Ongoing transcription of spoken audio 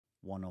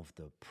One of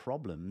the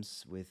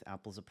problems with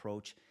Apple's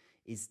approach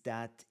is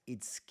that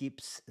it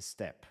skips a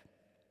step.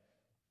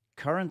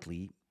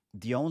 Currently,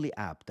 the only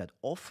app that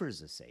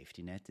offers a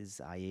safety net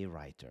is IA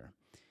Writer.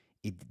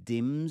 It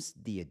dims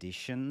the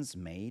additions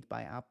made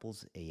by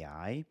Apple's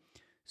AI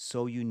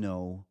so you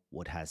know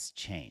what has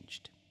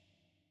changed.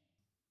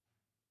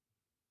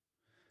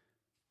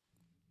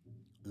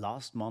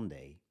 Last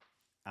Monday,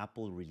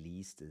 Apple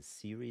released a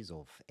series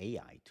of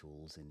AI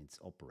tools in its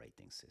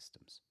operating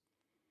systems.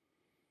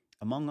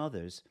 Among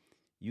others,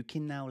 you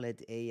can now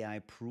let AI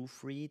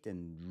proofread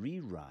and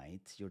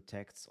rewrite your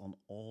texts on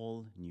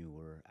all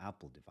newer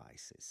Apple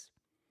devices.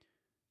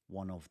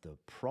 One of the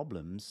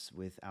problems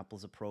with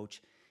Apple's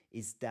approach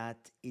is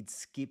that it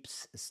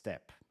skips a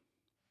step.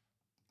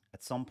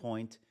 At some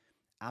point,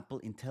 Apple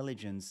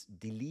Intelligence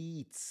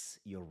deletes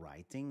your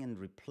writing and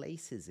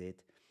replaces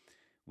it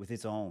with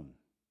its own.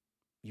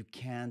 You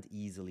can't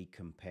easily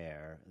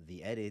compare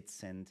the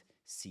edits and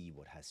see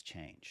what has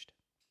changed.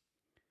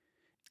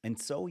 And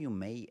so you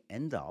may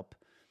end up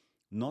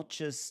not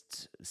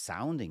just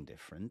sounding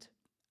different,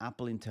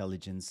 Apple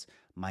Intelligence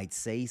might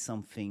say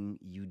something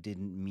you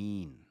didn't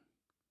mean.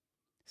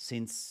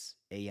 Since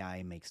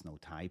AI makes no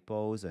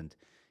typos and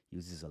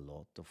uses a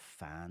lot of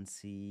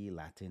fancy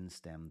Latin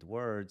stemmed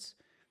words,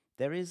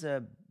 there is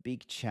a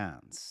big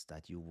chance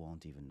that you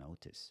won't even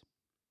notice.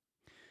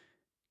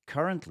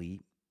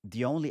 Currently,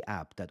 the only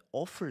app that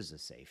offers a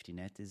safety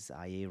net is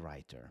IA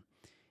Writer.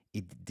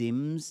 It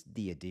dims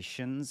the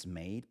additions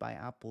made by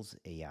Apple's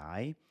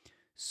AI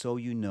so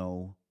you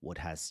know what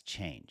has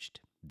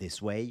changed.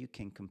 This way, you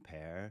can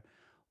compare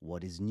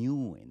what is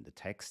new in the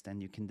text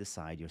and you can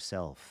decide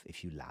yourself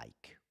if you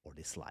like or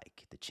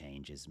dislike the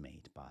changes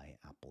made by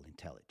Apple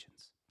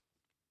Intelligence.